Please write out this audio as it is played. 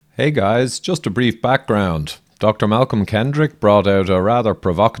Hey guys, just a brief background. Dr. Malcolm Kendrick brought out a rather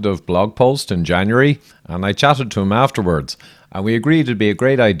provocative blog post in January, and I chatted to him afterwards. And we agreed it'd be a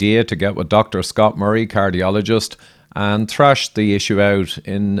great idea to get with Dr. Scott Murray, cardiologist, and thrash the issue out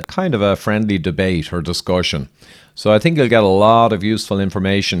in kind of a friendly debate or discussion. So I think you'll get a lot of useful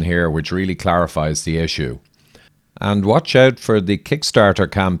information here which really clarifies the issue. And watch out for the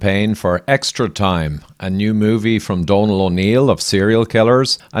Kickstarter campaign for Extra Time, a new movie from Donal O'Neill of serial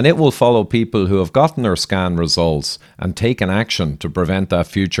killers, and it will follow people who have gotten their scan results and taken action to prevent that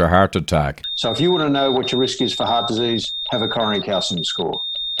future heart attack. So if you want to know what your risk is for heart disease, have a coronary calcium score.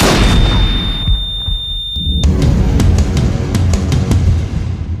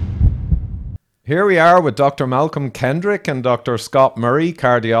 Here we are with Dr. Malcolm Kendrick and Dr. Scott Murray,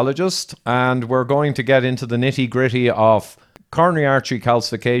 cardiologist, and we're going to get into the nitty-gritty of coronary artery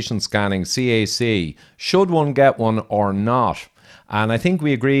calcification scanning, CAC. Should one get one or not? And I think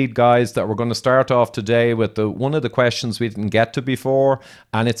we agreed, guys, that we're going to start off today with one of the questions we didn't get to before,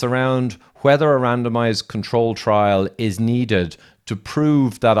 and it's around whether a randomized control trial is needed to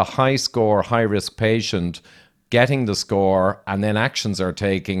prove that a high-score, high-risk patient getting the score and then actions are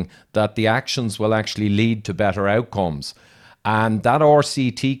taking, that the actions will actually lead to better outcomes. And that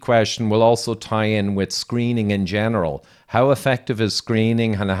RCT question will also tie in with screening in general. How effective is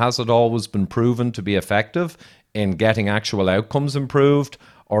screening, and has it always been proven to be effective in getting actual outcomes improved,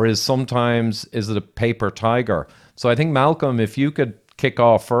 or is it a paper tiger? So I think, Malcolm, if you could kick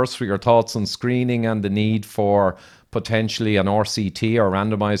off first with your thoughts on screening and the need for potentially an RCT or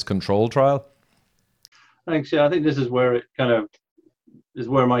randomized control trial. Thanks. Yeah, I think this is where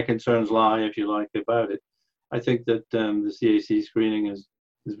my concerns lie, if you like, about it. I think that the CAC screening is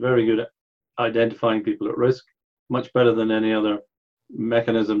very good at identifying people at risk, much better than any other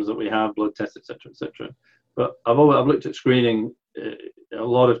mechanisms that we have, blood tests, etc., etc. But I've looked at screening a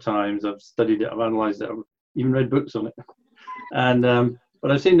lot of times. I've studied it, I've analysed it, I've even read books on it, and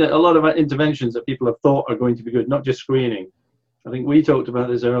but I've seen that a lot of interventions that people have thought are going to be good, not just screening. I think we talked about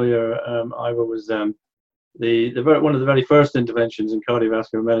this earlier. Ivor was. One of the very first interventions in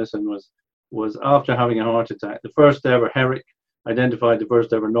cardiovascular medicine was after having a heart attack. The first ever, Herrick identified the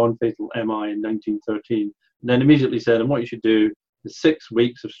first ever non-fatal MI in 1913, and then immediately said, and what you should do is 6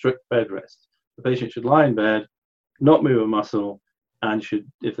 weeks of strict bed rest. The patient should lie in bed, not move a muscle, and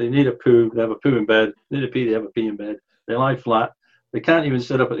if they need a poo, they have a poo in bed. If they need a pee, they have a pee in bed. They lie flat. They can't even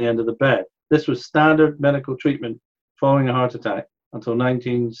sit up at the end of the bed. This was standard medical treatment following a heart attack until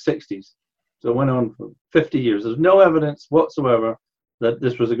 1960s. So it went on for 50 years. There's no evidence whatsoever that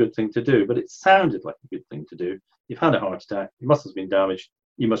this was a good thing to do, but it sounded like a good thing to do. You've had a heart attack, your muscle's been damaged,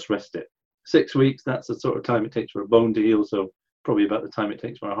 you must rest it. 6 weeks, that's the sort of time it takes for a bone to heal, so probably about the time it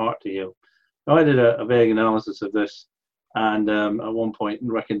takes for a heart to heal. Now, I did a vague analysis of this, and at one point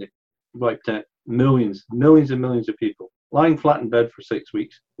reckoned it wiped out millions and millions of people. Lying flat in bed for 6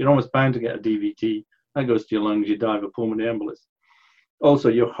 weeks, you're almost bound to get a DVT. That goes to your lungs, you die of a pulmonary embolus. Also,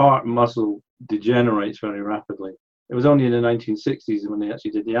 your heart muscle degenerates very rapidly. It was only in the 1960s when they actually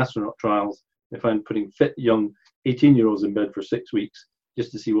did the astronaut trials, they found putting fit young 18-year-olds in bed for 6 weeks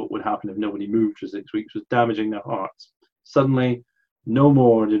just to see what would happen if nobody moved for 6 weeks was damaging their hearts. Suddenly, no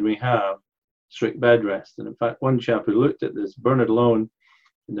more did we have strict bed rest. And in fact, one chap who looked at this, Bernard Lowen,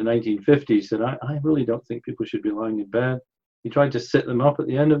 in the 1950s, said, I really don't think people should be lying in bed. He tried to sit them up at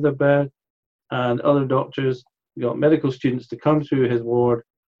the end of their bed, and other doctors got medical students to come through his ward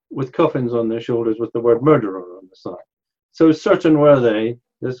with coffins on their shoulders with the word murderer on the side. So certain were they,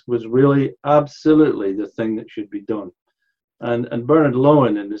 this was really absolutely the thing that should be done. And Bernard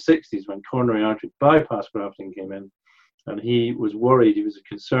Lowen in the 60s, when coronary artery bypass grafting came in, and he was worried, he was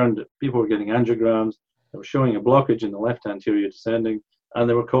concerned that people were getting angiograms, they were showing a blockage in the left anterior descending, and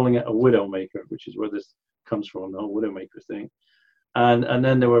they were calling it a widowmaker, which is where this comes from, the whole widowmaker thing. And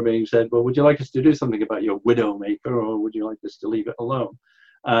then they were being said, well, would you like us to do something about your widowmaker, or would you like us to leave it alone?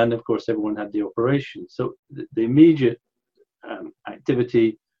 And of course, everyone had the operation. So the immediate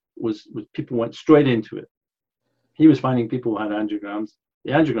activity was people went straight into it. He was finding people who had angiograms.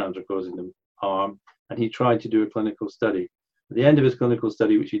 The angiograms were causing them harm, and he tried to do a clinical study. At the end of his clinical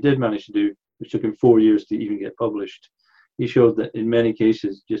study, which he did manage to do, which took him 4 years to even get published, he showed that in many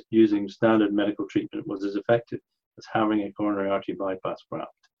cases, just using standard medical treatment was as effective as having a coronary artery bypass graft.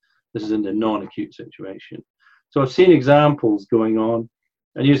 This is in the non-acute situation. So I've seen examples going on,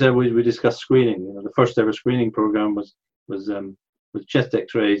 and you said we discussed screening. You know, the first ever screening program was chest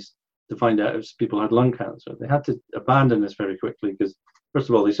X-rays to find out if people had lung cancer. They had to abandon this very quickly because, first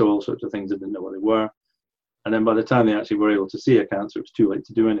of all, they saw all sorts of things they didn't know what they were, and then by the time they actually were able to see a cancer, it was too late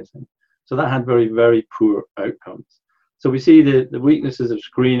to do anything. So that had very, very poor outcomes. So we see the weaknesses of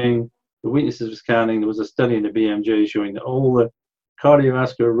screening, the weaknesses of scanning. There was a study in the BMJ showing that all the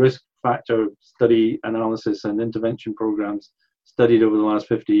cardiovascular risk factor study analysis and intervention programs studied over the last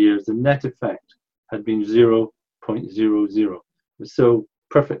 50 years, the net effect had been 0.00. It was so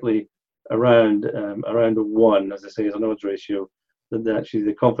perfectly around a 1, as I say, as an odds ratio, that actually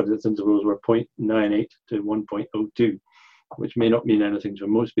the confidence intervals were 0.98 to 1.02, which may not mean anything to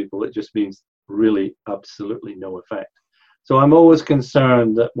most people. It just means really absolutely no effect. So I'm always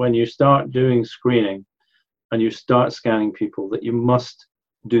concerned that when you start doing screening and you start scanning people, that you must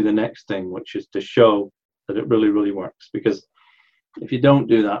do the next thing, which is to show that it really, really works. Because if you don't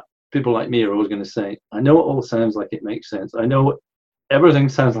do that, people like me are always going to say, I know it all sounds like it makes sense. I know everything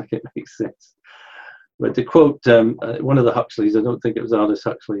sounds like it makes sense. But to quote one of the Huxleys, I don't think it was Aldous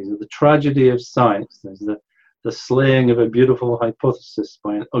Huxley, the tragedy of science is the slaying of a beautiful hypothesis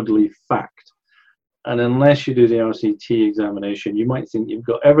by an ugly fact. And unless you do the RCT examination, you might think you've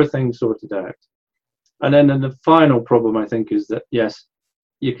got everything sorted out. And then the final problem, I think, is that, yes,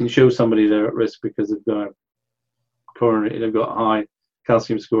 you can show somebody they're at risk because they've got a high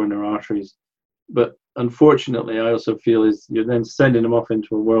calcium score in their arteries. But unfortunately, I also feel is you're then sending them off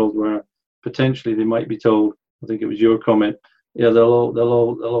into a world where potentially they might be told, I think it was your comment, yeah, they'll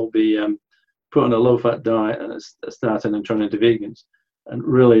all be put on a low-fat diet and a statin and turn into vegans. And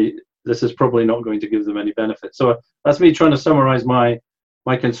really, this is probably not going to give them any benefit. So that's me trying to summarize my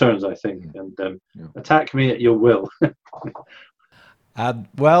concerns, I think, and attack me at your will.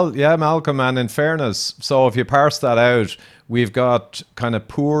 Well, yeah, Malcolm, and in fairness, so if you parse that out, we've got kind of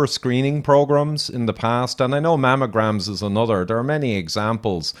poor screening programs in the past, and I know mammograms is another. There are many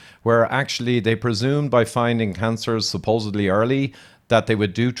examples where actually they presumed by finding cancers supposedly early that they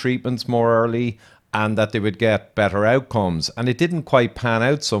would do treatments more early and that they would get better outcomes. And it didn't quite pan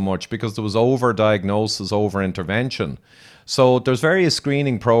out so much because there was over-diagnosis, over-intervention. So there's various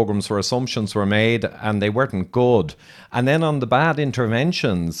screening programs where assumptions were made and they weren't good. And then on the bad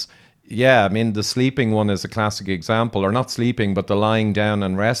interventions, yeah, I mean, the sleeping one is a classic example, or not sleeping, but the lying down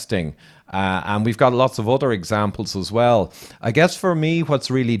and resting. And we've got lots of other examples as well. I guess for me,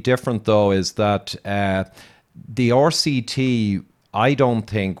 what's really different though is that the RCT, I don't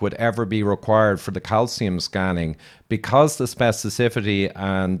think would ever be required for the calcium scanning because the specificity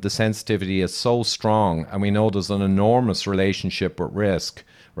and the sensitivity is so strong, and we know there's an enormous relationship with risk,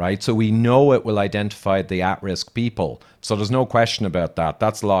 right? So we know it will identify the at-risk people. So there's no question about that.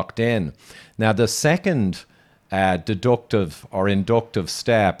 That's locked in. Now, the second deductive or inductive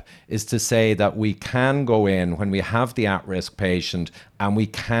step is to say that we can go in when we have the at-risk patient and we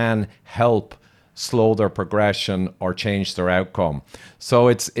can help slow their progression or change their outcome. So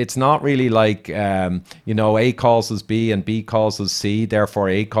it's not really like, A causes B and B causes C, therefore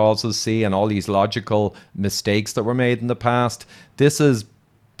A causes C, and all these logical mistakes that were made in the past. This is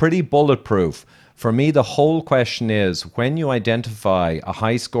pretty bulletproof. For me, the whole question is, when you identify a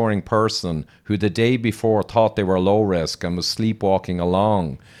high-scoring person who the day before thought they were low risk and was sleepwalking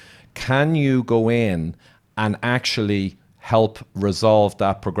along, can you go in and actually help resolve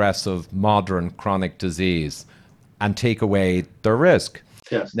that progressive modern chronic disease and take away their risk?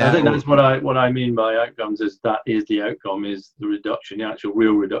 Yes, now, I think that's what I mean by outcomes. Is that is the outcome, is the reduction, the actual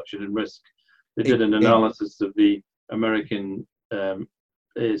real reduction in risk. They did an analysis of the American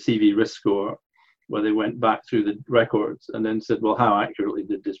CV risk score, where they went back through the records and then said, well, how accurately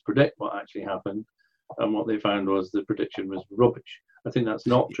did this predict what actually happened? And what they found was the prediction was rubbish. I think that's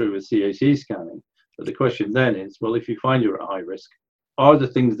not true with CAC scanning. But the question then is, well, if you find you're at high risk, are the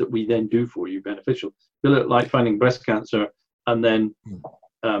things that we then do for you beneficial? Feel it like finding breast cancer and then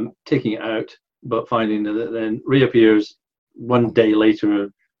taking it out, but finding that it then reappears one day later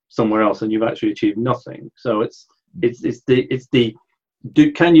somewhere else, and you've actually achieved nothing. So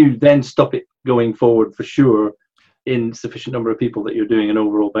can you then stop it going forward for sure in sufficient number of people that you're doing an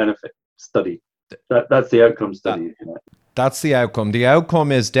overall benefit study? That's the outcome study. That's the outcome. The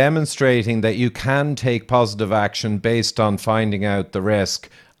outcome is demonstrating that you can take positive action based on finding out the risk.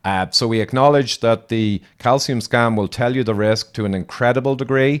 So we acknowledge that the calcium scan will tell you the risk to an incredible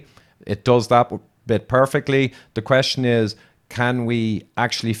degree. It does that bit perfectly. The question is, can we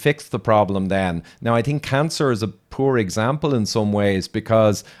actually fix the problem then? Now, I think cancer is a poor example in some ways,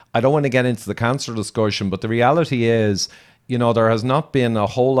 because I don't want to get into the cancer discussion, but the reality is, there has not been a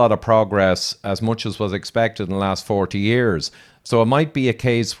whole lot of progress as much as was expected in the last 40 years. So it might be a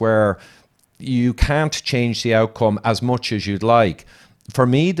case where you can't change the outcome as much as you'd like. for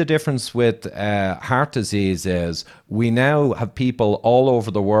me, the difference with heart disease is we now have people all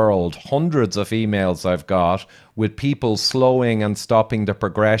over the world, hundreds of emails I've got, with people slowing and stopping the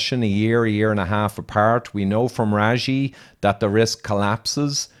progression a year and a half apart. We know from Raji that the risk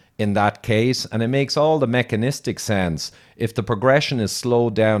collapses in that case, and it makes all the mechanistic sense. If the progression is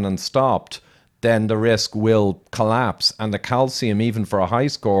slowed down and stopped, then the risk will collapse, and the calcium, even for a high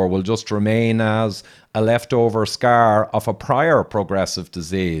score, will just remain as a leftover scar of a prior progressive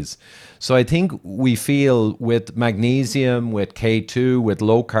disease. So I think we feel with magnesium, with K2, with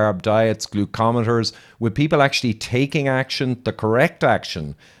low carb diets, glucometers, with people actually taking action, the correct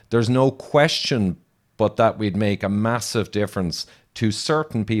action, there's no question but that we'd make a massive difference to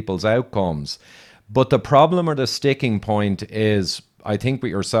certain people's outcomes. But the problem or the sticking point is, I think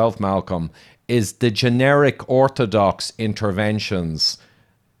with yourself, Malcolm, is the generic orthodox interventions.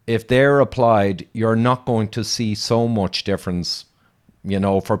 If they're applied, you're not going to see so much difference,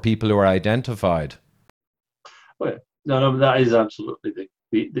 for people who are identified. Well, no, that is absolutely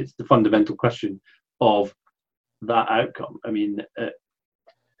it's the fundamental question of that outcome. I mean,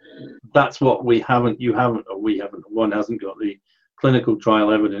 that's what we haven't, one hasn't got the clinical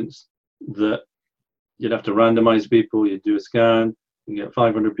trial evidence that you'd have to randomize people, you do a scan, you get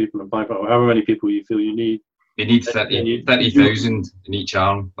 500 people and 500, however many people you feel you need. You need 30,000 in each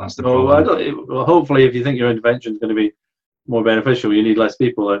arm. That's the problem. Well, hopefully, if you think your intervention is going to be more beneficial, you need less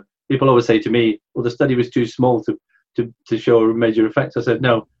people. People always say to me, well, the study was too small to show a major effect. I said,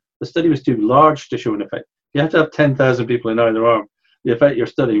 no, the study was too large to show an effect. You have to have 10,000 people in either arm. The effect you're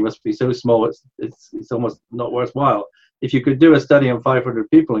studying must be so small, it's almost not worthwhile. If you could do a study on 500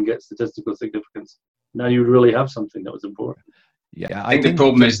 people and get statistical significance, now you would really have something that was important. Yeah, I think the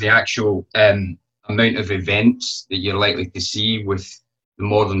problem is the actual amount of events that you're likely to see with the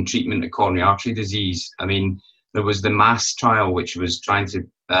modern treatment of coronary artery disease. I mean, there was the MASS trial, which was trying to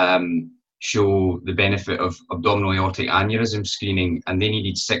show the benefit of abdominal aortic aneurysm screening, and they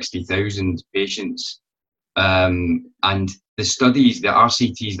needed 60,000 patients. And the studies, the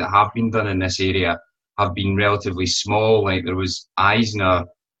RCTs that have been done in this area have been relatively small. Like there was Eisner,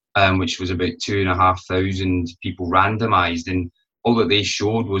 which was about 2,500 people randomized, and all that they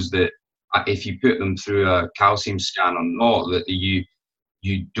showed was that if you put them through a calcium scan or not, that you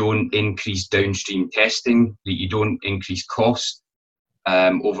don't increase downstream testing, that you don't increase cost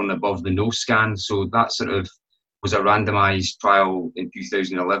over and above the no scan. So that sort of was a randomized trial in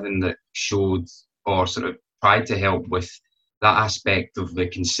 2011 that showed, or sort of tried to help with that aspect of the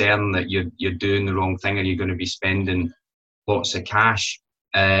concern that you're doing the wrong thing and you're going to be spending lots of cash.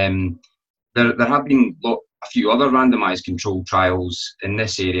 There have been a few other randomized controlled trials in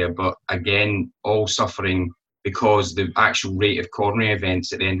this area, but again, all suffering because the actual rate of coronary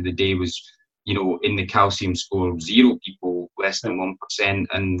events at the end of the day was, in the calcium score, 0 people, less than 1%,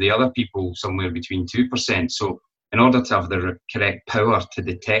 and the other people somewhere between 2%. So in order to have the correct power to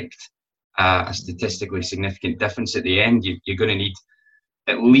detect a statistically significant difference at the end, you're going to need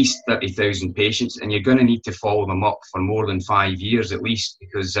at least 30,000 patients, and you're going to need to follow them up for more than 5 years at least,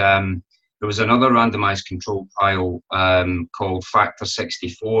 because there was another randomized controlled trial called Factor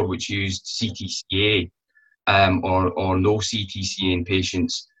 64, which used CTCA or no CTCA in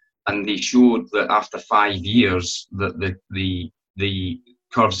patients, and they showed that after 5 years that the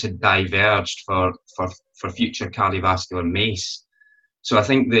curves had diverged for future cardiovascular MACE. So I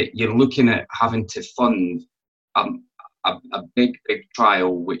think that you're looking at having to fund a big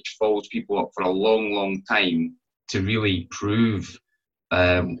trial which follows people up for a long time to really prove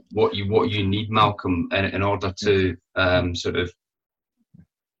what you need, Malcolm, in order to sort of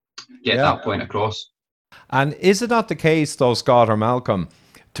get that point across. And is it not the case, though, Scott or Malcolm?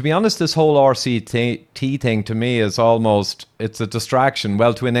 To be honest, this whole RCT thing to me is almost, it's a distraction,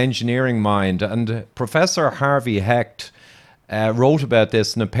 well, to an engineering mind. And Professor Harvey Hecht wrote about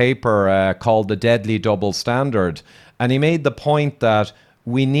this in a paper called The Deadly Double Standard. And he made the point that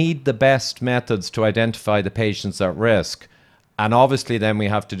we need the best methods to identify the patients at risk. And obviously then we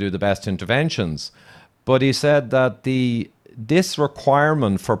have to do the best interventions. But he said that this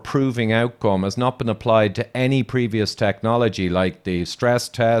requirement for proving outcome has not been applied to any previous technology like the stress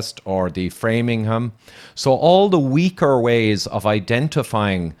test or the Framingham. So all the weaker ways of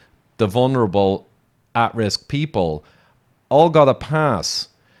identifying the vulnerable at-risk people all got a pass.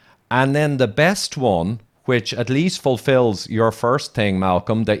 And then the best one, which at least fulfills your first thing,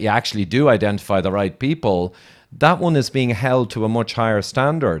 Malcolm, that you actually do identify the right people, that one is being held to a much higher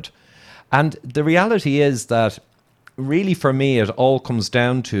standard. And the reality is that really for me it all comes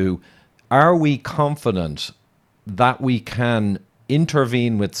down to, are we confident that we can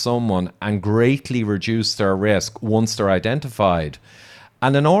intervene with someone and greatly reduce their risk once they're identified?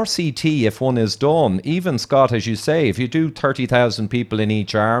 And an RCT, if one is done, even Scott, as you say, if you do 30,000 people in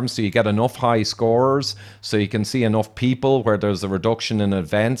each arm, so you get enough high scorers, so you can see enough people where there's a reduction in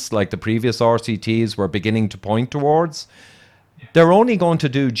events like the previous RCTs were beginning to point towards, they're only going to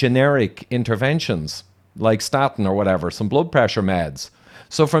do generic interventions like statin or whatever, some blood pressure meds.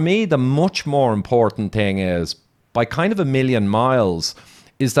 So for me, the much more important thing is, by kind of a million miles,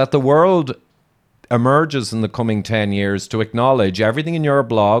 is that the world emerges in the coming 10 years to acknowledge everything in your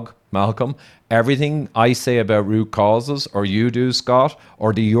blog, Malcolm, everything I say about root causes, or you do, Scott,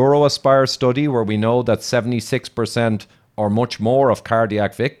 or the EuroAspire study where we know that 76% or much more of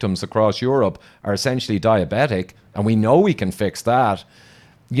cardiac victims across Europe are essentially diabetic, and we know we can fix that.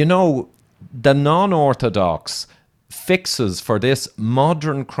 You know, the non-orthodox fixes for this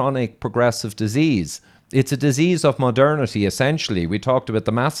modern chronic progressive disease. It's a disease of modernity, essentially. We talked about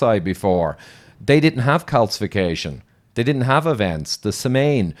the Maasai before. They didn't have calcification. They didn't have events. The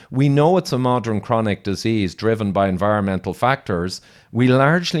semaine. We know it's a modern chronic disease driven by environmental factors. We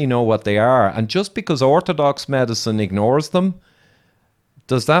largely know what they are. And just because orthodox medicine ignores them,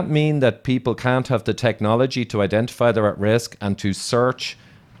 does that mean that people can't have the technology to identify they're at risk and to search,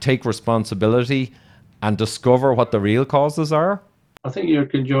 take responsibility, and discover what the real causes are? I think you're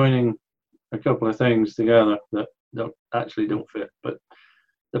conjoining a couple of things together that actually don't fit. But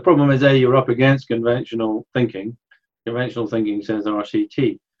the problem is, you're up against conventional thinking. Conventional thinking says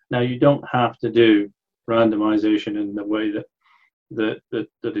RCT. Now, you don't have to do randomization in the way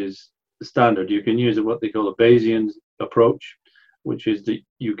that is the standard. You can use what they call a Bayesian approach, which is that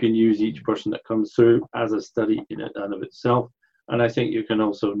you can use each person that comes through as a study in and of itself. And I think you can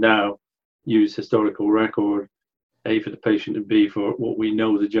also now use historical record, A, for the patient, and B, for what we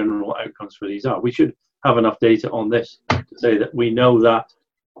know the general outcomes for these are. We should have enough data on this to say that we know that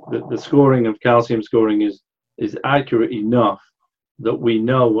the scoring of calcium scoring is accurate enough that we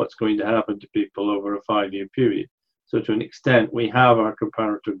know what's going to happen to people over a 5-year period. So to an extent, we have our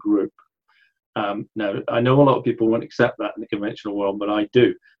comparator group. Now, I know a lot of people won't accept that in the conventional world, but I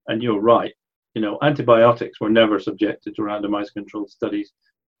do. And you're right. You know, antibiotics were never subjected to randomized controlled studies.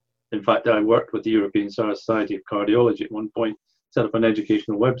 In fact, I worked with the European Society of Cardiology at one point, set up an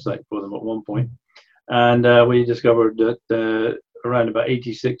educational website for them at one point. And we discovered that around about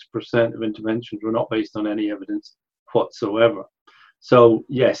 86% of interventions were not based on any evidence whatsoever. So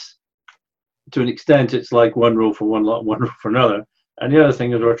yes, to an extent, it's like one rule for one lot, one rule for another. And the other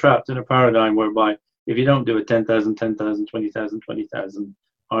thing is, we're trapped in a paradigm whereby if you don't do a 10,000, 10,000, 20,000, 20,000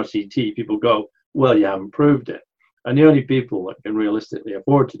 RCT, people go, well, you haven't proved it. And the only people that can realistically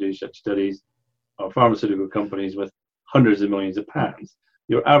afford to do such studies are pharmaceutical companies with hundreds of millions of pounds.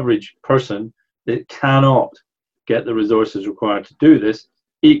 Your average person that cannot get the resources required to do this,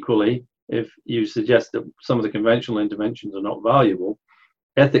 equally, if you suggest that some of the conventional interventions are not valuable,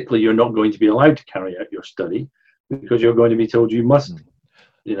 ethically, you're not going to be allowed to carry out your study because you're going to be told you must,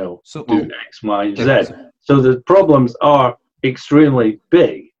 you know, do X, Y, and Z. So the problems are extremely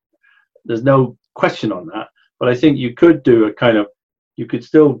big. There's no question on that. But I think you could do a kind of, you could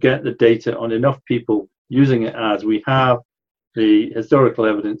still get the data on enough people using it as we have the historical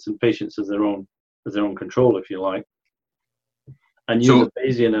evidence and patients as their own control, if you like, and use a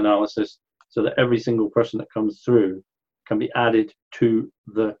Bayesian analysis so that every single person that comes through can be added to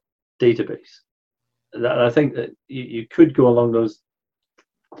the database. I think that you could go along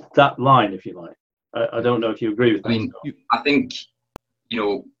that line, if you like. I don't know if you agree with that. I mean, I think, you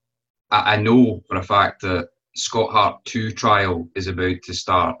know, I know for a fact that Scott Hart 2 trial is about to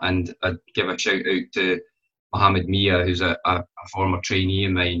start, and I'd give a shout out to Mohammed Mia, who's a former trainee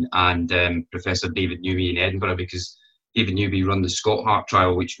of mine, and Professor David Newby in Edinburgh, because David Newby run the Scott Hart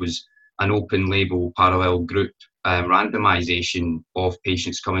trial, which was an open label parallel group randomisation of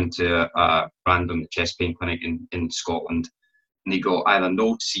patients coming to a random chest pain clinic in Scotland. And they got either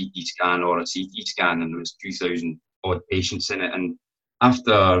no CT scan or a CT scan, and there was 2,000 odd patients in it. And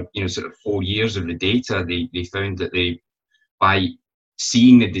after, you know, sort of 4 years of the data, they found that by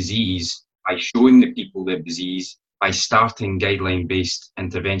seeing the disease, by showing the people the disease, by starting guideline-based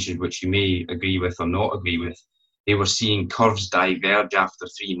interventions, which you may agree with or not agree with, they were seeing curves diverge after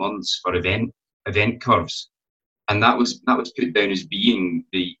 3 months for event curves. And that was put down as being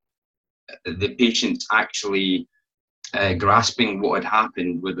the patients actually grasping what had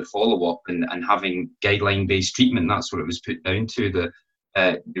happened with the follow-up and having guideline-based treatment. That's what it was put down to.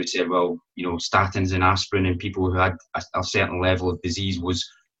 They would say, well, you know, statins and aspirin in people who had a certain level of disease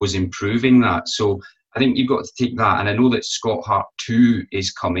was improving that. So I think you've got to take that. And I know that Scott Hart 2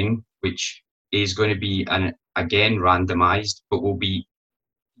 is coming, which is going to be, again, randomised, but will be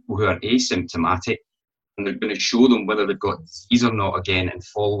people who are asymptomatic. and they're going to show them whether they've got disease or not again, and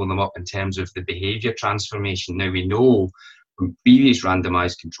following them up in terms of the behaviour transformation. Now, we know from previous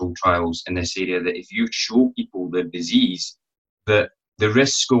randomised controlled trials in this area that if you show people the disease, that the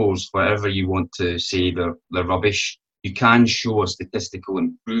risk scores, whatever you want to say they're rubbish, you can show a statistical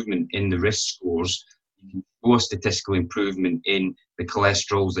improvement in the risk scores. You can show a statistical improvement in the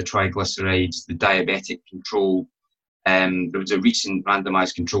cholesterols, the triglycerides, the diabetic control. There was a recent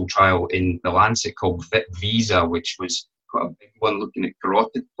randomised controlled trial in the Lancet called Visa, which was quite a big one looking at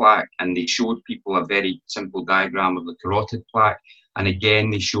carotid plaque, and they showed people a very simple diagram of the carotid plaque. And again,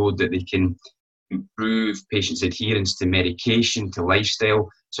 they showed that they can improve patients' adherence to medication, to lifestyle.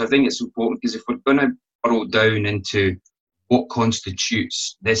 So I think it's important, because if we're going to burrow down into what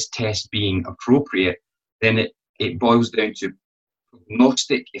constitutes this test being appropriate, then it boils down to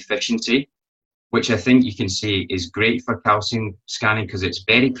prognostic efficiency, which I think you can say is great for calcium scanning because it's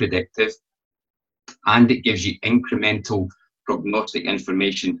very predictive and it gives you incremental prognostic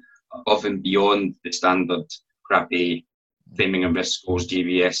information above and beyond the standard crappy Framingham risk scores,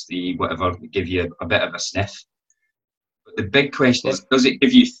 JVS3, whatever, give you a bit of a sniff. But the big question is, does it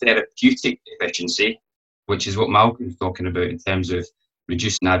give you therapeutic efficiency, which is what Malcolm's talking about in terms of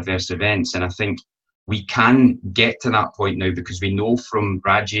reducing adverse events? And I think we can get to that point now because we know from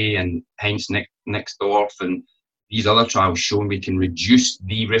Raji and Heinz Nixdorf and these other trials showing we can reduce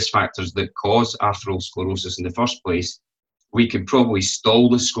the risk factors that cause atherosclerosis in the first place. We can probably stall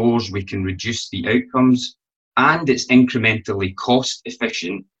the scores, we can reduce the outcomes, and it's incrementally cost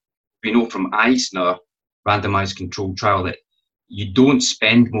efficient. We know from Eisner, randomized controlled trial, that you don't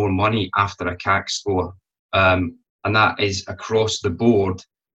spend more money after a CAC score. And that is across the board,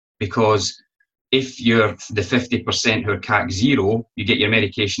 because if you're the 50% who are CAC 0, you get your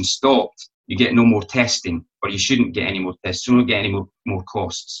medication stopped, you get no more testing, or you shouldn't get any more tests, so you don't get any more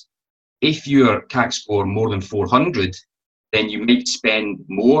costs. If your CAC score more than 400, then you might spend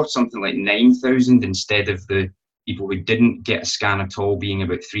more, something like 9,000, instead of the people who didn't get a scan at all being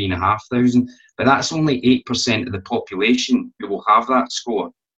about 3,500. But that's only 8% of the population who will have that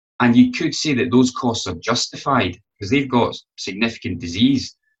score. And you could say that those costs are justified because they've got significant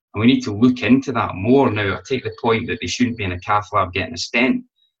disease. And we need to look into that more. Now, I take the point that they shouldn't be in a cath lab getting a stent,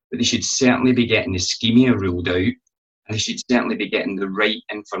 but they should certainly be getting ischemia ruled out, and they should certainly be getting the right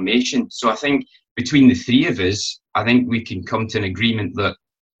information. So I think between the three of us, I think we can come to an agreement that,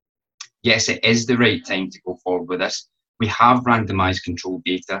 yes, it is the right time to go forward with this. We have randomized controlled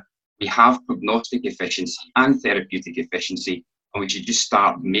data, we have prognostic efficiency and therapeutic efficiency, and we should just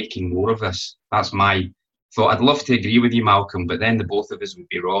start making more of this. That's my thought. I'd love to agree with you, Malcolm, but then the both of us would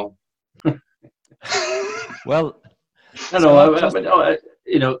be wrong. Well,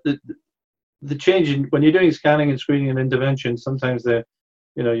 the change in when you're doing scanning and screening and intervention, sometimes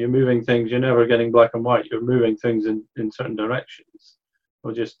you're moving things. You're never getting black and white. You're moving things in certain directions.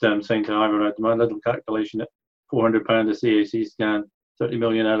 Or just saying to Ivor, my little calculation at £400 a CAC scan, 30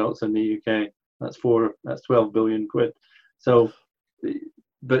 million adults in the UK. That's 12 billion quid. So,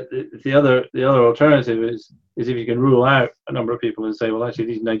 but the other alternative is if you can rule out a number of people and say, well, actually,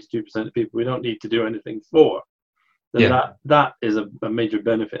 these 92% of people we don't need to do anything for. Then that is a major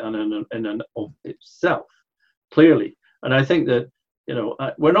benefit in and of itself, clearly. And I think that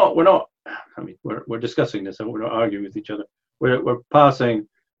we're not. I mean, we're discussing this and we're not arguing with each other. We're passing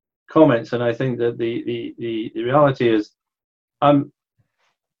comments, and I think that the reality is, when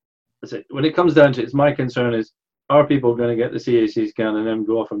it comes down to it, my concern is, are people going to get the CAC scan and then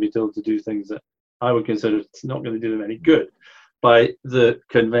go off and be told to do things that I would consider it's not going to do them any good by the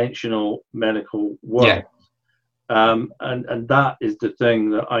conventional medical world? Yeah. And that is the thing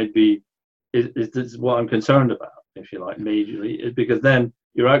that is what I'm concerned about, if you like, majorly, because then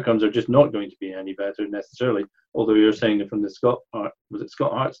your outcomes are just not going to be any better necessarily. Although you're saying that from the Scott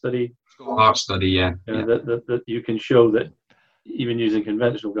Hart study? Scott Hart study, yeah. That you can show that even using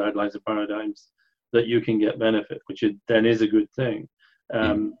conventional guidelines and paradigms, that you can get benefit, which then is a good thing.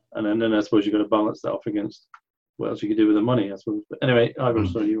 And then I suppose you've got to balance that off against what else you could do with the money, I suppose. But anyway, Ivor,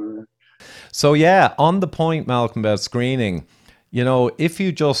 sorry, you were there. So yeah, on the point, Malcolm, about screening, if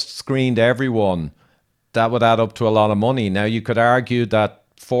you just screened everyone, that would add up to a lot of money. Now, you could argue that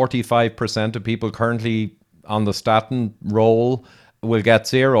 45% of people currently on the statin roll will get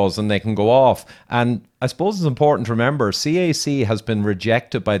zeros and they can go off. And I suppose it's important to remember, CAC has been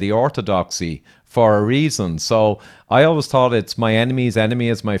rejected by the orthodoxy for a reason. So I always thought it's my enemy's enemy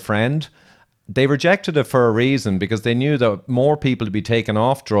is my friend. They rejected it for a reason, because they knew that more people would be taken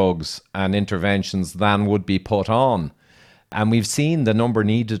off drugs and interventions than would be put on. And we've seen the number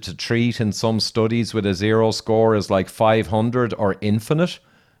needed to treat in some studies with a zero score is like 500 or infinite.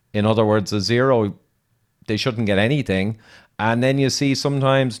 In other words, a zero they shouldn't get anything. And then you see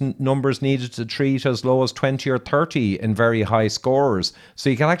sometimes numbers needed to treat as low as 20 or 30 in very high scorers. So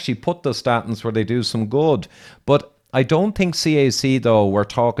you can actually put the statins where they do some good. But I don't think CAC, though, we're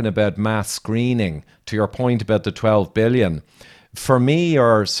talking about mass screening, to your point about the 12 billion. For me,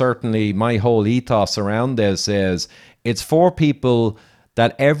 or certainly my whole ethos around this is it's for people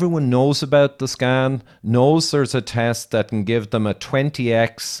that everyone knows about the scan, knows there's a test that can give them a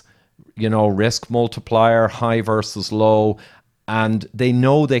 20x risk multiplier, high versus low, and they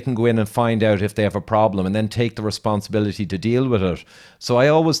know they can go in and find out if they have a problem and then take the responsibility to deal with it. So I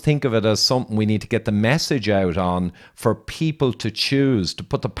always think of it as something we need to get the message out on for people to choose, to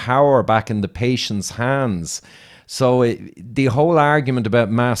put the power back in the patient's hands. So the whole argument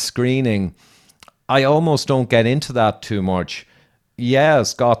about mass screening, I almost don't get into that too much. Yeah,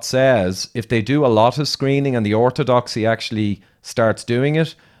 Scott says, if they do a lot of screening and the orthodoxy actually starts doing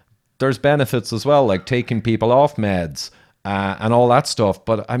it, there's benefits as well, like taking people off meds and all that stuff.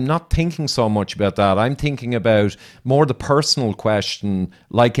 But I'm not thinking so much about that. I'm thinking about more the personal question,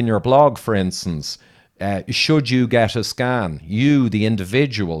 like in your blog, for instance. Should you get a scan? You, the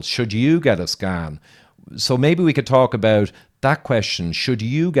individual, should you get a scan? So maybe we could talk about that question. Should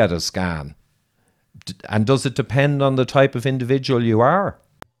you get a scan? And does it depend on the type of individual you are?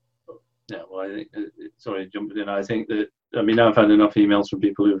 Yeah, well, I think, sorry, jumping in, I think that, I mean, I've had enough emails from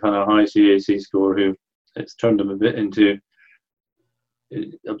people who've had a high CAC score who it's turned them a bit into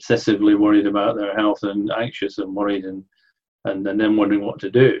obsessively worried about their health and anxious and worried and then wondering what to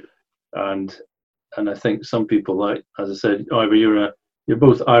do. And I think some people, like, as I said, Ivor, you're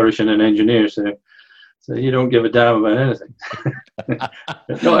both Irish and an engineer, so you don't give a damn about anything.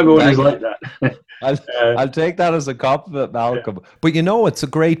 Not everyone is like that. I'll take that as a compliment, Malcolm. Yeah. But it's a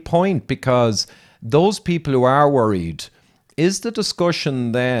great point, because those people who are worried, is the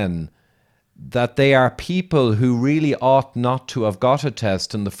discussion then that they are people who really ought not to have got a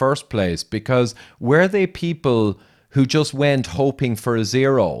test in the first place? Because were they people who just went hoping for a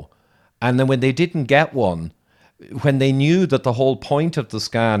zero, and then when they didn't get one, when they knew that the whole point of the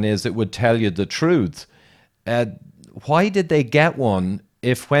scan is it would tell you the truth, why did they get one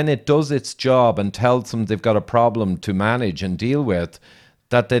if when it does its job and tells them they've got a problem to manage and deal with,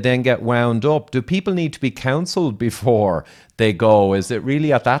 that they then get wound up? Do people need to be counseled before they go? Is it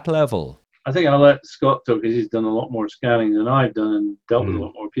really at that level? I think I'll let Scott talk, because he's done a lot more scanning than I've done and dealt with a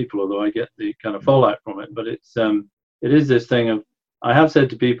lot more people, although I get the kind of fallout from it. But it is this thing of, I have said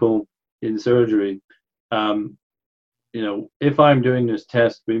to people in surgery, if I'm doing this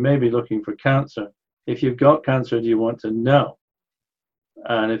test, we may be looking for cancer. If you've got cancer, do you want to know?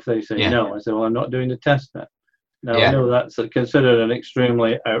 And if they say no, I say, well, I'm not doing the test then. Now, I know that's considered an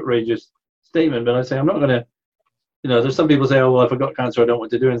extremely outrageous statement, but I say, I'm not going to, there's some people say, oh, well, if I've got cancer, I don't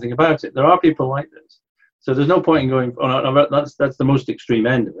want to do anything about it. There are people like this. So there's no point in going, oh, no, that's the most extreme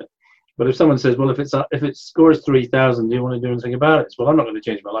end of it. But if someone says, well, if it scores 3,000, do you want to do anything about it? Well, I'm not going to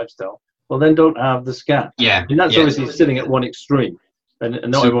change my lifestyle. Well, then don't have the scan. Yeah. And that's obviously sitting at one extreme, and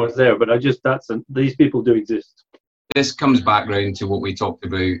not everyone's there, but these people do exist. This comes back round to what we talked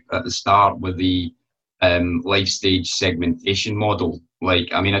about at the start with the life stage segmentation model. Like,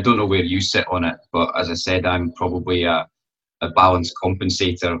 I mean, I don't know where you sit on it, but as I said, I'm probably a balanced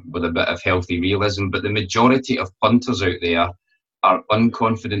compensator with a bit of healthy realism. But the majority of punters out there are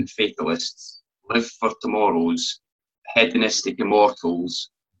unconfident fatalists, live for tomorrows, hedonistic immortals,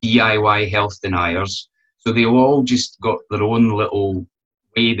 DIY health deniers. So they all just got their own little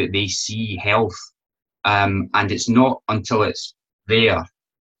way that they see health. And it's not until it's there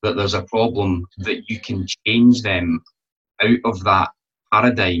that there's a problem that you can change them out of that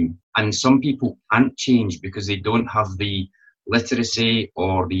paradigm. And some people can't change because they don't have the literacy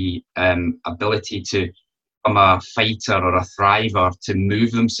or the ability to become a fighter or a thriver, to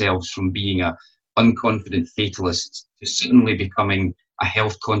move themselves from being a unconfident fatalist to suddenly becoming a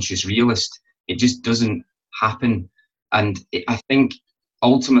health conscious realist. It just doesn't happen. And I think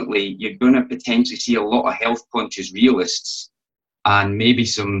ultimately you're going to potentially see a lot of health conscious realists and maybe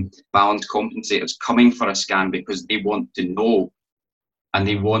some balanced compensators coming for a scan because they want to know and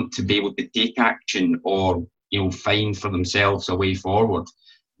they want to be able to take action or find for themselves a way forward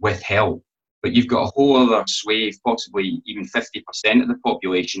with help. But you've got a whole other swathe, possibly even 50% of the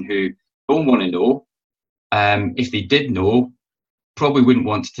population, who don't want to know. If they did know, probably wouldn't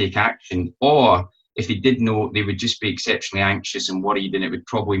want to take action, or if they did know, they would just be exceptionally anxious and worried, and it would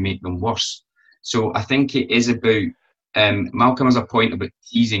probably make them worse. So I think it is about, Malcolm has a point about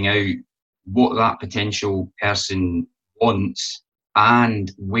teasing out what that potential person wants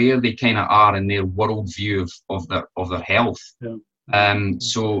and where they kind of are in their worldview of their health. Yeah.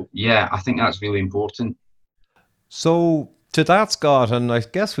 So yeah, I think that's really important. So to that, Scott, and I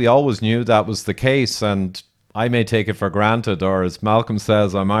guess we always knew that was the case, and I may take it for granted, or as Malcolm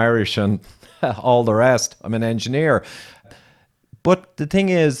says, I'm Irish and all the rest. I'm an engineer. But the thing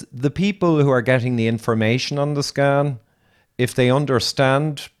is, the people who are getting the information on the scan, if they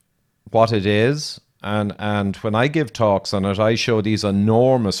understand what it is, and when I give talks on it, I show these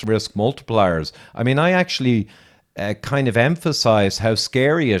enormous risk multipliers. I mean, I actually kind of emphasize how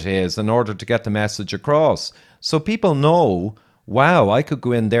scary it is in order to get the message across. So people know, wow, I could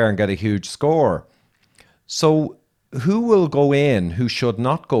go in there and get a huge score. So who will go in who should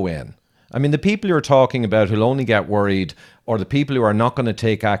not go in? I mean, the people you're talking about who'll only get worried, or the people who are not going to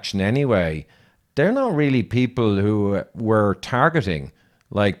take action anyway, they're not really people who we're targeting,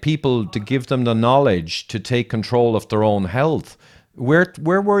 like people to give them the knowledge to take control of their own health. We're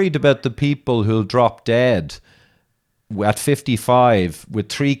worried about the people who'll drop dead at 55 with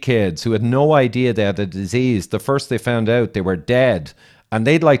 3 kids who had no idea they had a disease. The first they found out, they were dead. And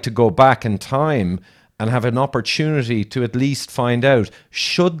they'd like to go back in time and have an opportunity to at least find out,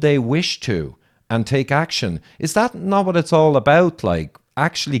 should they wish to, and take action. Is that not what it's all about? Like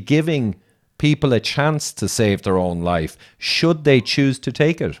actually giving people a chance to save their own life, should they choose to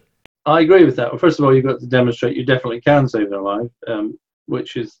take it? I agree with that. Well, first of all, you've got to demonstrate you definitely can save their life,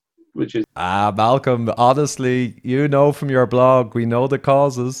 which is Malcolm, honestly, you know from your blog, we know the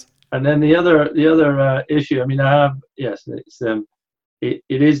causes. And then the other issue. I mean, I have, yes, it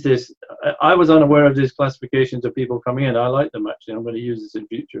is this. I was unaware of these classifications of people coming in. I like them actually. I'm going to use this in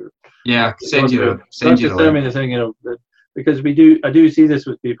future. Yeah, send you the send me the thing, you know, because I do see this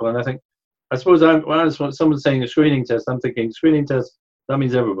with people, and I suppose when someone's saying a screening test, I'm thinking screening test, that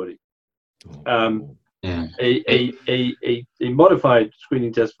means everybody. Yeah. A modified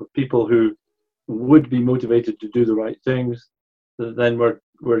screening test for people who would be motivated to do the right things. Then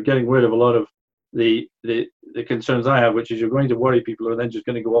we're getting rid of a lot of the concerns I have, which is you're going to worry people who are then just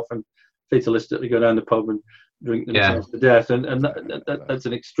going to go off and fatalistically go down the pub and drink themselves to death, and that's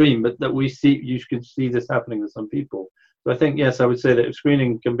an extreme. But that you can see this happening with some people. So I think, yes, I would say that if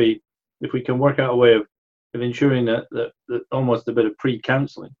screening can be, if we can work out a way of ensuring that almost a bit of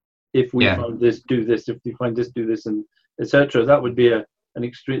pre-counselling. If we find this, do this. If we find this, do this, and etc. That would be an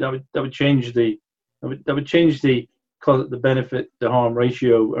extreme. That would change the benefit to harm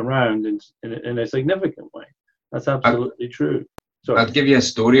ratio around in a significant way. That's absolutely true. Sorry. I'll give you a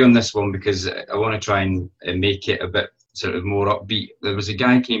story on this one because I want to try and make it a bit sort of more upbeat. There was a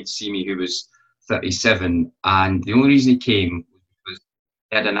guy who came to see me who was 37, and the only reason he came was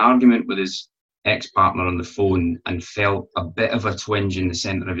he had an argument with his ex-partner on the phone and felt a bit of a twinge in the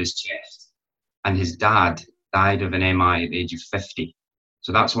centre of his chest, and his dad died of an MI at the age of 50.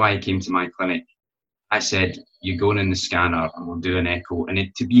 So that's why he came to my clinic. I said, you're going in the scanner and we'll do an echo.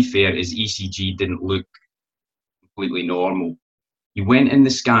 And to be fair, his ECG didn't look completely normal. He went in the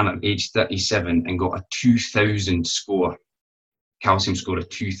scanner at age 37 and got a 2000 score, calcium score of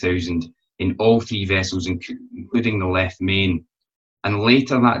 2000 in all 3 vessels, including the left main. And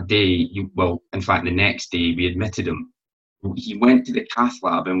later that day, in fact, the next day, we admitted him. He went to the cath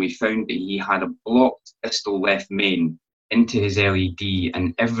lab and we found that he had a blocked distal left main into his LED,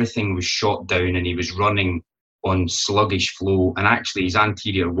 and everything was shot down and he was running on sluggish flow, and actually his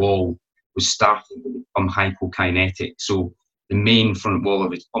anterior wall was starting to become hypokinetic. So the main front wall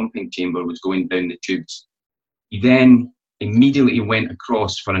of his pumping chamber was going down the tubes. He then immediately went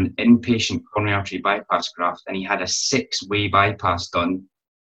across for an inpatient coronary artery bypass graft, and he had a 6-way bypass done,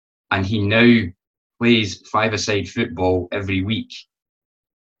 and he now plays 5-a-side football every week,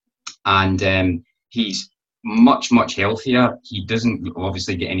 and he's much healthier. He doesn't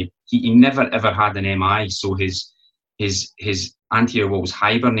obviously get any. He never ever had an MI, so his anterior wall was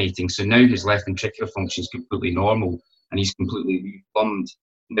hibernating. So now his left ventricular function is completely normal, and he's completely replumbed.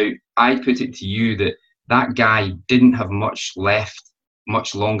 Now I put it to you that guy didn't have much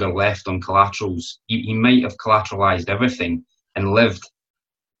longer left on collaterals. He might have collateralized everything and lived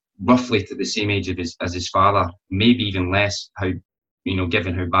roughly to the same age as his father, maybe even less.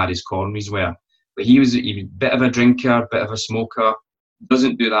 Given how bad his coronaries were. But he was a bit of a drinker, bit of a smoker,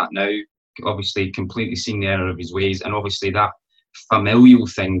 doesn't do that now, obviously completely seen the error of his ways, and obviously that familial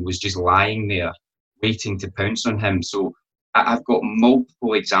thing was just lying there, waiting to pounce on him. So I've got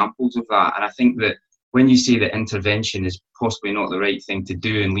multiple examples of that, and I think that when you say that intervention is possibly not the right thing to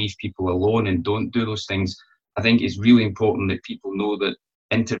do and leave people alone and don't do those things, I think it's really important that people know that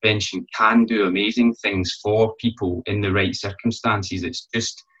intervention can do amazing things for people in the right circumstances. It's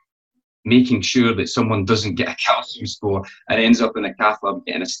just making sure that someone doesn't get a calcium score and ends up in a cath lab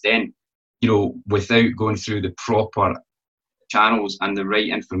getting a stent, without going through the proper channels and the right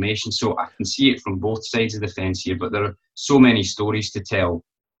information. So I can see it from both sides of the fence here, but there are so many stories to tell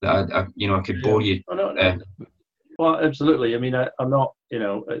that I could bore you. Oh, no. Well, absolutely. I mean, I'm not,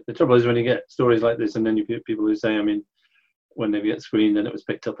 the trouble is when you get stories like this and then you get people who say, I mean, when they get screened and it was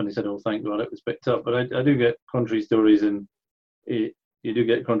picked up and they said, oh, thank God it was picked up. But I do get contrary stories, and you do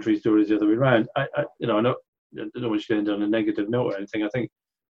get contrary stories the other way around. I don't want you to end on a negative note or anything. I think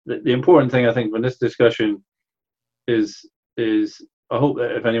the important thing, I think, from this discussion is I hope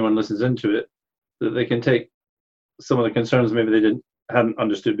that if anyone listens into it, that they can take some of the concerns maybe they hadn't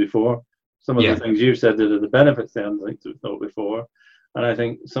understood before, some of the things you've said that are the benefits they hadn't thought before, and I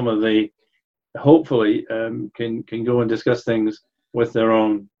think some of the hopefully can go and discuss things with their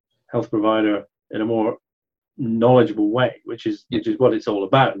own health provider in a more knowledgeable way, which is what it's all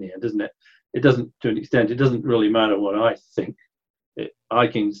about in the end, isn't it? It doesn't, to an extent, it doesn't really matter what I think. I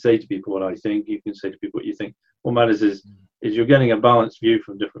can say to people what I think. You can say to people what you think. What matters is you're getting a balanced view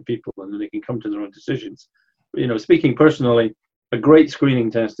from different people, and then they can come to their own decisions. But, speaking personally, a great screening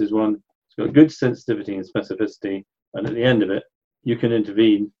test is one. It's got good sensitivity and specificity, and at the end of it, you can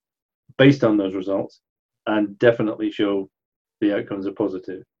intervene based on those results and definitely show the outcomes are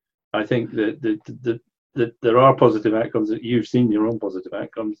positive. I think that there are positive outcomes, that you've seen your own positive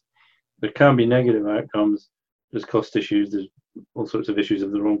outcomes. There can be negative outcomes. There's cost issues. There's all sorts of issues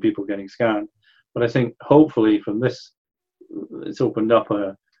of the wrong people getting scanned. But I think hopefully from this, it's opened up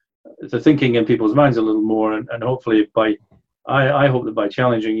the thinking in people's minds a little more, and hopefully I hope that by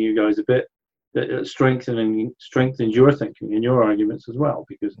challenging you guys a bit, that it strengthens your thinking and your arguments as well,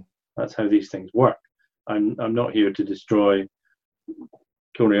 because that's how these things work. I'm not here to destroy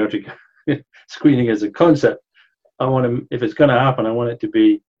coronary artery screening as a concept. I want to, if it's going to happen, I want it to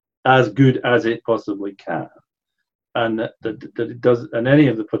be as good as it possibly can, and that it does, and any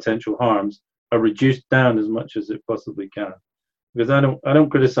of the potential harms are reduced down as much as it possibly can. Because I don't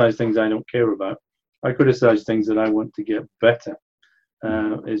criticize things I don't care about. I criticize things that I want to get better.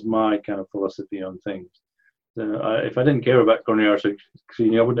 Is my kind of philosophy on things. If I didn't care about coronary artery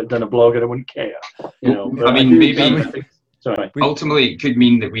screening, I wouldn't have done a blog, and I wouldn't care. But I mean, sorry. Ultimately, it could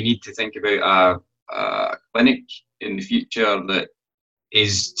mean that we need to think about a clinic in the future that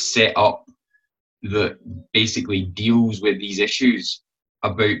is set up that basically deals with these issues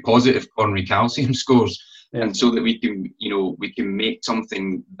about positive coronary calcium scores, and so that we can make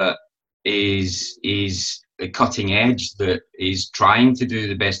something that is a cutting edge, that is trying to do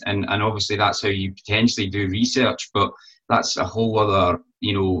the best, and obviously that's how you potentially do research, but that's a whole other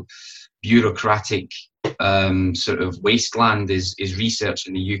bureaucratic sort of wasteland is research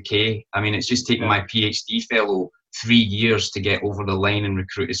in the UK. I mean, it's just taken my PhD fellow 3 years to get over the line and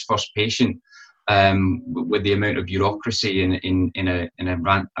recruit his first patient, with the amount of bureaucracy in a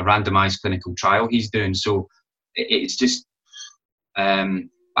randomized clinical trial he's doing. So it's just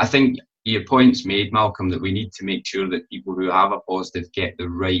I think your point's made, Malcolm, that we need to make sure that people who have a positive get the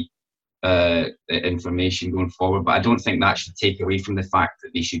right information going forward. But I don't think that should take away from the fact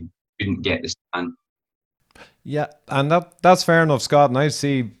that they shouldn't get the scan. Yeah, and that's fair enough, Scott. And I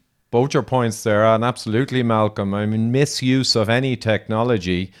see both your points there, and absolutely, Malcolm. I mean, misuse of any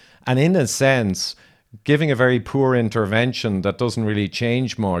technology, and in a sense, giving a very poor intervention that doesn't really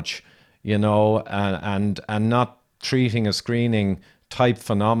change much, and not treating a screening type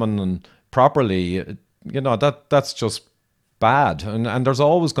phenomenon properly, that's just bad. And there's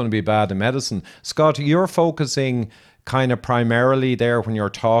always going to be bad in medicine. Scott, you're focusing kind of primarily there when you're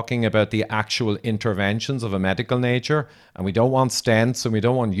talking about the actual interventions of a medical nature, and we don't want stents and we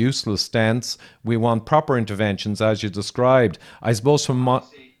don't want useless stents. We want proper interventions as you described. I suppose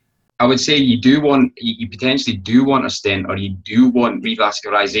I would say you potentially do want a stent, or you do want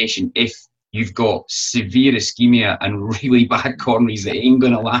revascularization if you've got severe ischemia and really bad coronaries that ain't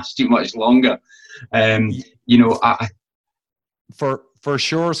going to last you much longer. For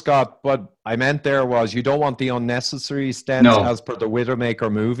sure, Scott, but I meant there was you don't want the unnecessary stents as per the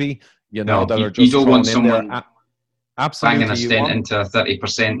Widowmaker movie, that are just you don't thrown want in someone there. Absolutely, banging a stent into a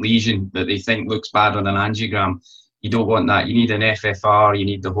 30% lesion that they think looks bad on an angiogram. You don't want that. You need an FFR, you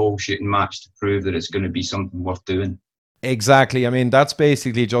need the whole shooting match to prove that it's going to be something worth doing. Exactly. I mean, that's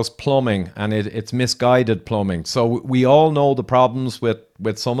basically just plumbing, and it's misguided plumbing. So we all know the problems with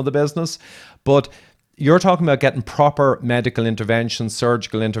some of the business, but you're talking about getting proper medical interventions,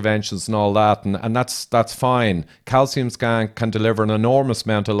 surgical interventions and all that, and that's fine. Calcium scan can deliver an enormous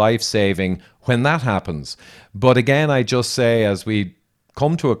amount of life saving when that happens. But again, I just say, as we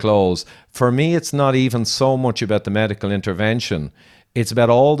come to a close, for me it's not even so much about the medical intervention. It's about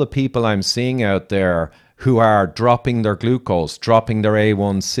all the people I'm seeing out there who are dropping their glucose, dropping their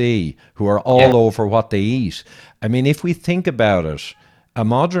A1C, who are all over what they eat. I mean, if we think about it, a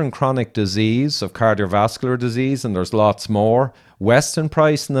modern chronic disease of cardiovascular disease, and there's lots more. Weston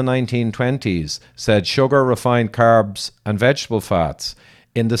Price in the 1920s said sugar, refined carbs, and vegetable fats.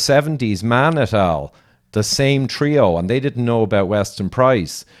 In the 70s, Mann et al., the same trio, and they didn't know about Weston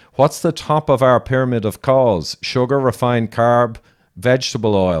Price. What's the top of our pyramid of cause? Sugar, refined carb,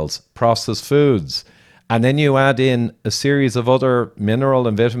 vegetable oils, processed foods. And then you add in a series of other mineral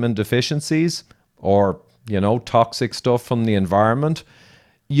and vitamin deficiencies, or, toxic stuff from the environment.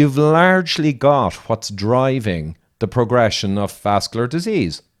 You've largely got what's driving the progression of vascular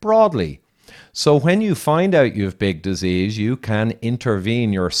disease broadly. So when you find out you have big disease, you can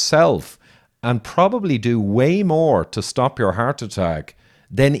intervene yourself and probably do way more to stop your heart attack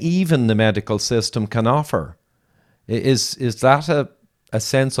than even the medical system can offer. Is that a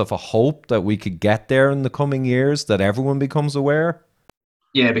sense of a hope that we could get there in the coming years, that everyone becomes aware?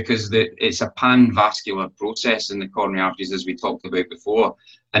 Yeah, because it's a pan-vascular process in the coronary arteries, as we talked about before.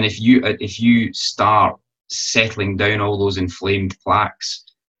 And if you start settling down all those inflamed plaques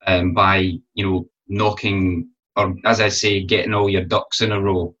by knocking, or as I say, getting all your ducks in a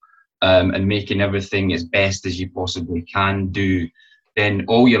row, and making everything as best as you possibly can do, then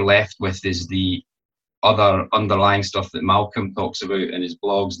all you're left with is the other underlying stuff that Malcolm talks about in his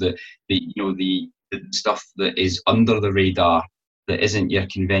blogs, the stuff that is under the radar, that isn't your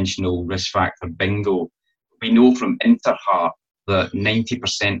conventional risk factor bingo. We know from Interheart that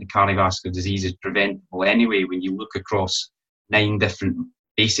 90% of cardiovascular disease is preventable anyway when you look across 9 different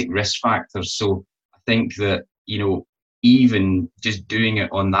basic risk factors. So I think that, even just doing it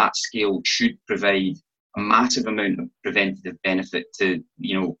on that scale should provide a massive amount of preventative benefit to,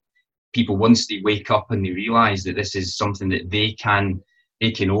 people once they wake up and they realise that this is something that they can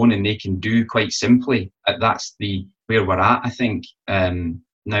own and they can do quite simply. That's where we're at, I think,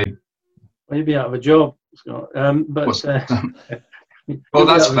 now. Maybe out of a job, Scott. Well,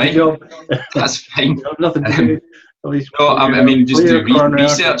 that's fine. That's fine. Nothing to do. At least. No, just do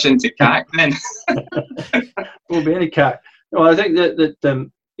research into CAC then. Won't be any CAC. No, I think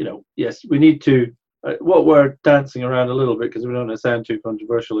that yes, we need to. What we're dancing around a little bit, because we don't want to sound too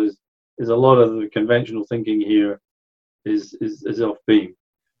controversial, is a lot of the conventional thinking here is off beam,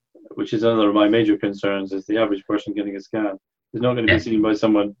 which is another of my major concerns. Is the average person getting a scan is not going to be seen by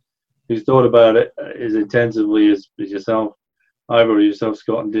someone who's thought about it as intensively as yourself, Ivor, or yourself,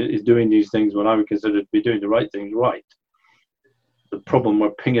 Scott, and is doing these things what I would consider to be doing the right things right. The problem,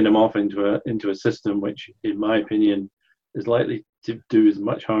 we're pinging them off into a system which, in my opinion, is likely to do as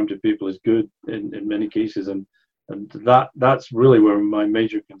much harm to people as good in many cases, and that's really where my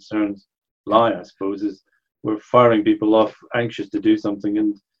major concerns lie. I suppose is we're firing people off anxious to do something,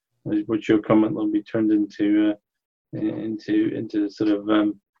 and which your comment will be turned into sort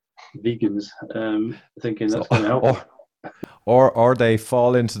of vegans thinking that's going to help. Or they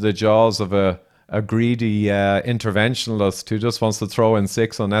fall into the jaws of a greedy interventionalist who just wants to throw in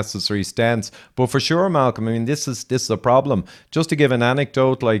 6 unnecessary stents. But for sure, Malcolm, I mean, this is a problem. Just to give an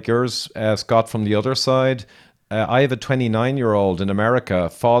anecdote like yours, Scott, from the other side, I have a 29-year-old in America.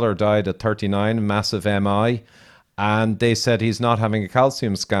 Father died at 39, massive MI, and they said he's not having a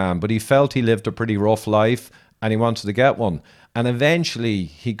calcium scan, but he felt he lived a pretty rough life and he wanted to get one. And eventually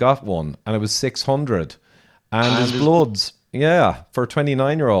he got one, and it was 600. And his bloods, for a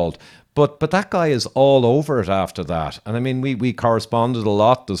 29-year-old. But that guy is all over it after that. And I mean, we corresponded a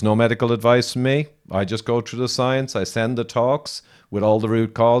lot. There's no medical advice from me. I just go through the science. I send the talks with all the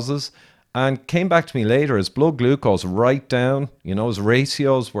root causes. And came back to me later, his blood glucose right down. His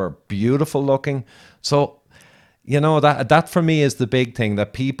ratios were beautiful looking. So, that for me is the big thing,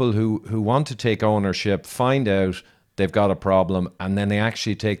 that people who want to take ownership find out they've got a problem, and then they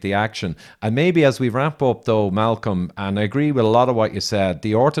actually take the action. And maybe as we wrap up though, Malcolm, and I agree with a lot of what you said,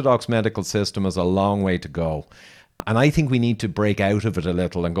 the orthodox medical system has a long way to go. And I think we need to break out of it a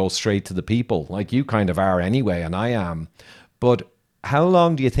little and go straight to the people, like you kind of are anyway, and I am. But how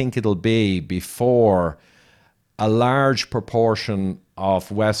long do you think it'll be before a large proportion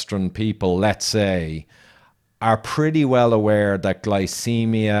of Western people, let's say, are pretty well aware that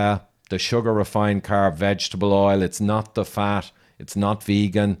glycemia, the sugar, refined carb, vegetable oil, it's not the fat, it's not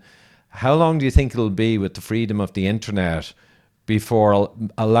vegan. How long do you think it'll be with the freedom of the internet before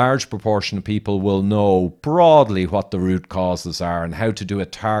a large proportion of people will know broadly what the root causes are and how to do a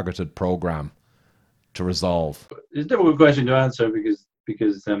targeted program to resolve? It's a difficult question to answer because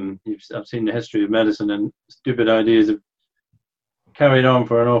I've seen the history of medicine, and stupid ideas have carried on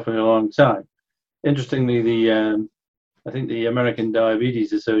for an awfully long time. Interestingly, I think the American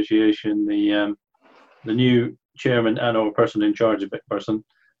Diabetes Association, the new chairman and or person in charge of it, person,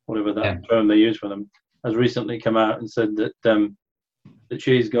 whatever that term they use for them, has recently come out and said that that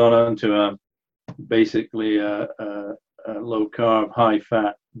she's gone on to basically a low carb, high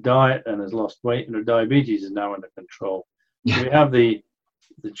fat diet and has lost weight, and her diabetes is now under control. So we have the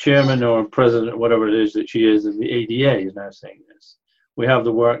chairman or president, whatever it is that she is, of the ADA is now saying this. We have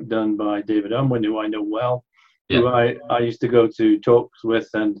the work done by David Unwin, who I know well, who I used to go to talks with,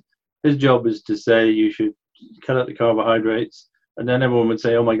 and his job is to say you should cut out the carbohydrates, and then everyone would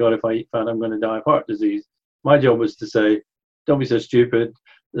say, oh my God, if I eat fat, I'm going to die of heart disease. My job was to say, don't be so stupid.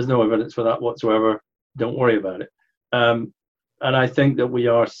 There's no evidence for that whatsoever. Don't worry about it. And I think that we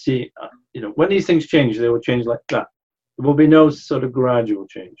are seeing, when these things change, they will change like that. There will be no sort of gradual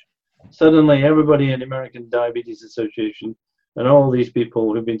change. Suddenly, everybody in the American Diabetes Association and all these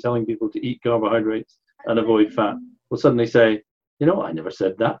people who've been telling people to eat carbohydrates and avoid fat will suddenly say, I never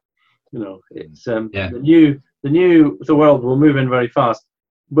said that. It's the world will move in very fast.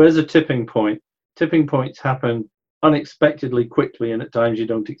 Where's a tipping point? Tipping points happen unexpectedly quickly, and at times you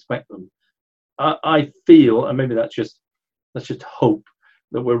don't expect them. I feel, and maybe that's just hope,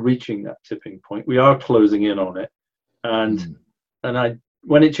 that we're reaching that tipping point. We are closing in on it, and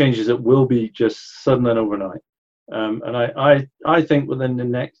when it changes, it will be just sudden and overnight. And I think within the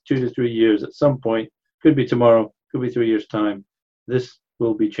next 2 to 3 years, at some point, could be tomorrow, could be 3 years' time, this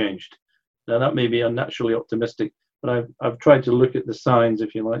will be changed. Now that may be unnaturally optimistic, but I've tried to look at the signs,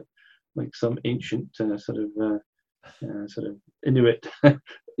 if you like some ancient sort of Inuit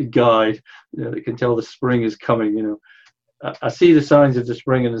guide that can tell the spring is coming. I see the signs of the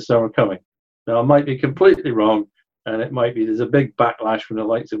spring and the summer coming. Now I might be completely wrong, and it might be there's a big backlash from the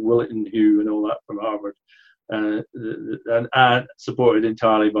likes of Willett and Hugh and all that from Harvard, and supported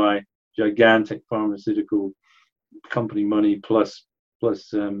entirely by gigantic pharmaceutical company money plus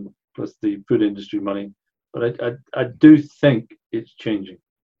the food industry money. But I do think it's changing.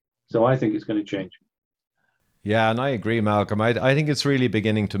 So I think it's going to change. Yeah, and I agree, Malcolm. I think it's really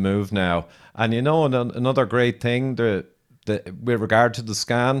beginning to move now. And another great thing with regard to the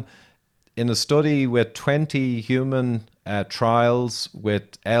scan, in a study with 20 human trials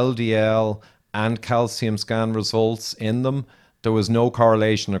with LDL and calcium scan results in them, there was no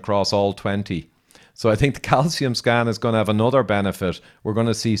correlation across all 20. So I think the calcium scan is going to have another benefit. We're going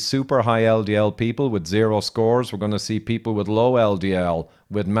to see super high LDL people with 0 scores. We're going to see people with low LDL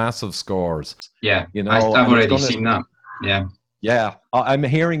with massive scores. Yeah, I've already seen that. Yeah. Yeah, I'm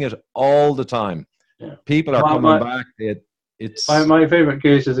hearing it all the time. Yeah. People are coming back. It's my favorite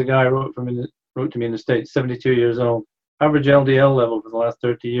case is a guy wrote to me in the States, 72 years old. Average LDL level for the last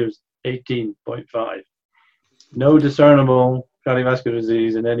 30 years, 18.5. No discernible cardiovascular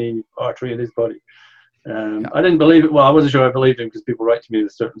disease in any artery in his body. I didn't believe it. Well, I wasn't sure I believed him because people write to me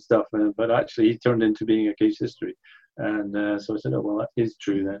with certain stuff, but actually he turned into being a case history. And so I said, oh, well, that is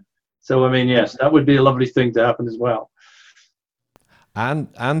true then. So, I mean, yes, that would be a lovely thing to happen as well.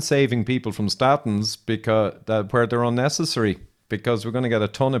 And saving people from statins where they're unnecessary, because we're going to get a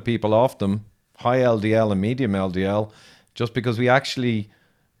ton of people off them, high LDL and medium LDL, just because we actually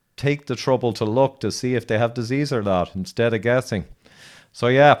take the trouble to look to see if they have disease or not instead of guessing. So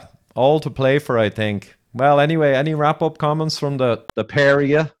yeah, all to play for, I think. Well, anyway, any wrap-up comments from the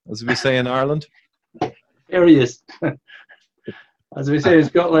paria, as we say in Ireland? Areas. As we say in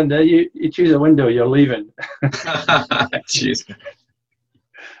Scotland, you choose a window, you're leaving. Jeez.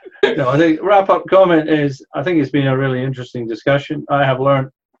 No, I think wrap-up comment is, I think it's been a really interesting discussion. I have learned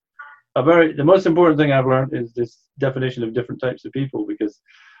the most important thing I've learned is this definition of different types of people, because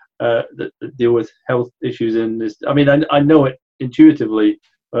that deal with health issues in this. I mean, I know it intuitively,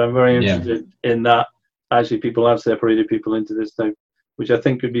 but I'm very interested in that. Actually, people have separated people into this type, which I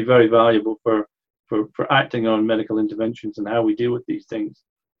think could be very valuable for acting on medical interventions and how we deal with these things,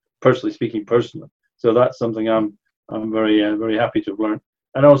 personally speaking. So that's something I'm very very happy to have learned.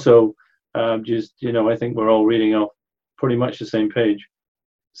 And also, just I think we're all reading off pretty much the same page,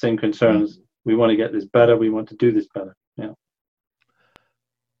 same concerns. We want to get this better. We want to do this better. Yeah.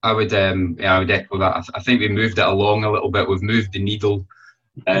 I would echo that. I think we moved it along a little bit. We've moved the needle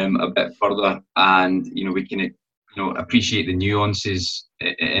a bit further, and we can appreciate the nuances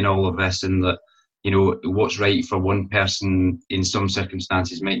in all of this, and that what's right for one person in some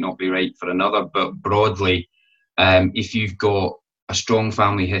circumstances might not be right for another. But broadly, if you've got a strong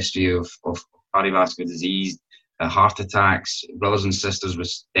family history of cardiovascular disease, heart attacks, brothers and sisters with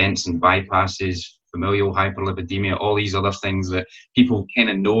stents and bypasses, familial hyperlipidemia, all these other things that people kind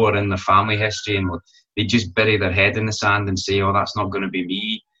of know are in their family history, and they just bury their head in the sand and say, oh, that's not going to be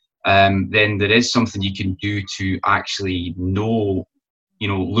me, then there is something you can do to actually look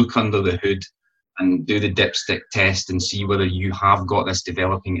under the hood and do the dipstick test and see whether you have got this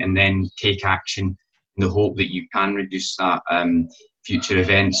developing, and then take action in the hope that you can reduce that future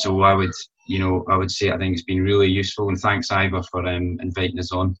event. So I would say I think it's been really useful, and thanks, Ivor, for inviting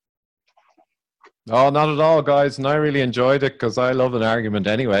us on. Oh, not at all, guys. And I really enjoyed it because I love an argument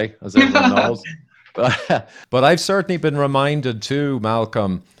anyway, as everyone knows. But I've certainly been reminded too,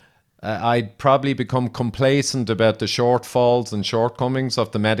 Malcolm. I'd probably become complacent about the shortfalls and shortcomings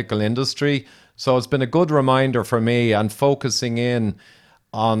of the medical industry. So it's been a good reminder for me, and focusing in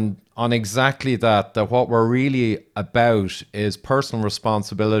on exactly that what we're really about is personal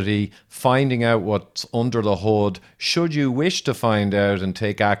responsibility, finding out what's under the hood, should you wish to find out, and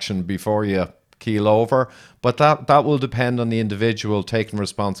take action before you keel over. But that will depend on the individual taking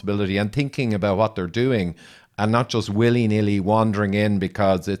responsibility and thinking about what they're doing, and not just willy-nilly wandering in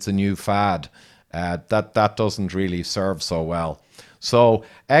because it's a new fad. That doesn't really serve so well. So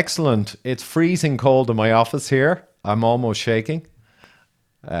excellent. It's freezing cold in my office here. I'm almost shaking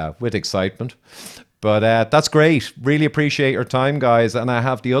with excitement. But that's great. Really appreciate your time, guys. And I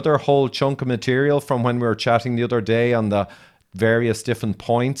have the other whole chunk of material from when we were chatting the other day on the various different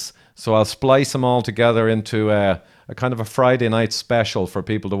points. So I'll splice them all together into a kind of a Friday night special for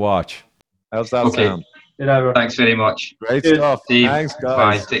people to watch. How's that sound? Thanks very much. Great stuff. Steve, Thanks,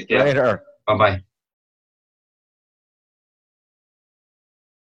 guys. bye. Take care. Later. Bye-bye.